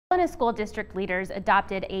Helena School District leaders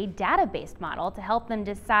adopted a data-based model to help them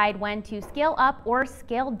decide when to scale up or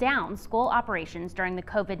scale down school operations during the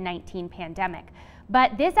COVID-19 pandemic.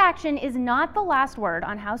 But this action is not the last word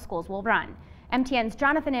on how schools will run. MTN's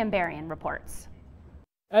Jonathan Ambarian reports.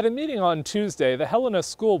 At a meeting on Tuesday, the Helena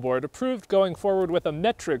School Board approved going forward with a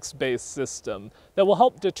metrics-based system that will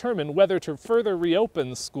help determine whether to further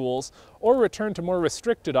reopen schools or return to more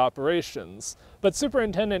restricted operations. But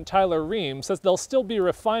Superintendent Tyler Ream says they'll still be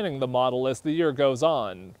refining the model as the year goes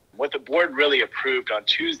on. What the board really approved on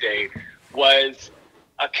Tuesday was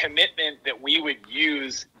a commitment that we would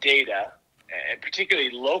use data, and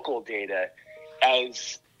particularly local data,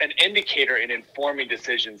 as an indicator in informing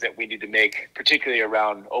decisions that we need to make, particularly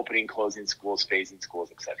around opening, closing schools, phasing schools,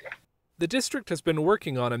 etc. The district has been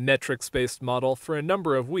working on a metrics-based model for a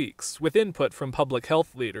number of weeks, with input from public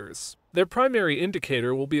health leaders. Their primary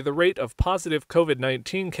indicator will be the rate of positive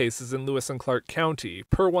COVID-19 cases in Lewis and Clark County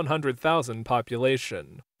per 100,000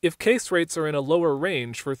 population. If case rates are in a lower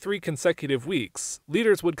range for 3 consecutive weeks,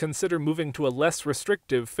 leaders would consider moving to a less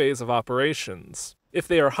restrictive phase of operations. If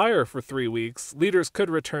they are higher for 3 weeks, leaders could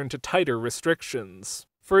return to tighter restrictions.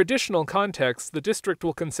 For additional context, the district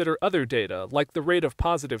will consider other data, like the rate of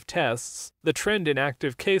positive tests, the trend in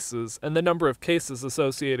active cases, and the number of cases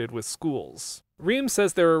associated with schools. Ream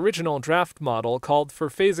says their original draft model called for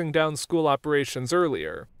phasing down school operations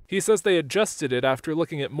earlier. He says they adjusted it after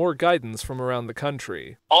looking at more guidance from around the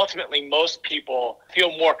country. Ultimately, most people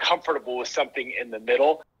feel more comfortable with something in the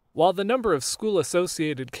middle. While the number of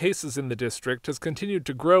school-associated cases in the district has continued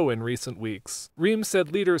to grow in recent weeks, Ream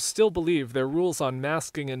said leaders still believe their rules on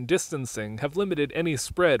masking and distancing have limited any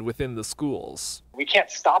spread within the schools. We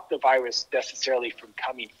can't stop the virus necessarily from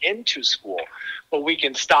coming into school, but we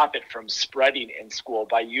can stop it from spreading in school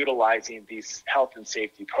by utilizing these health and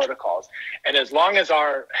safety protocols. And as long as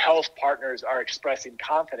our health partners are expressing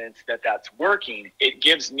confidence that that's working, it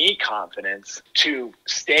gives me confidence to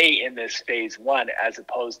stay in this phase 1 as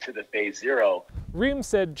opposed to the phase 0. Ream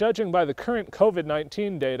said judging by the current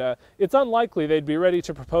COVID-19 data, it's unlikely they'd be ready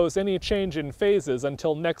to propose any change in phases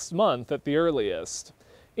until next month at the earliest.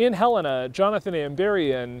 In Helena, Jonathan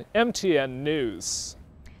Ambarian, MTN News.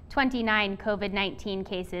 29 COVID-19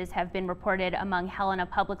 cases have been reported among Helena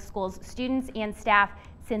Public Schools students and staff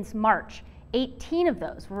since March. 18 of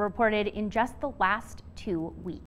those were reported in just the last 2 weeks.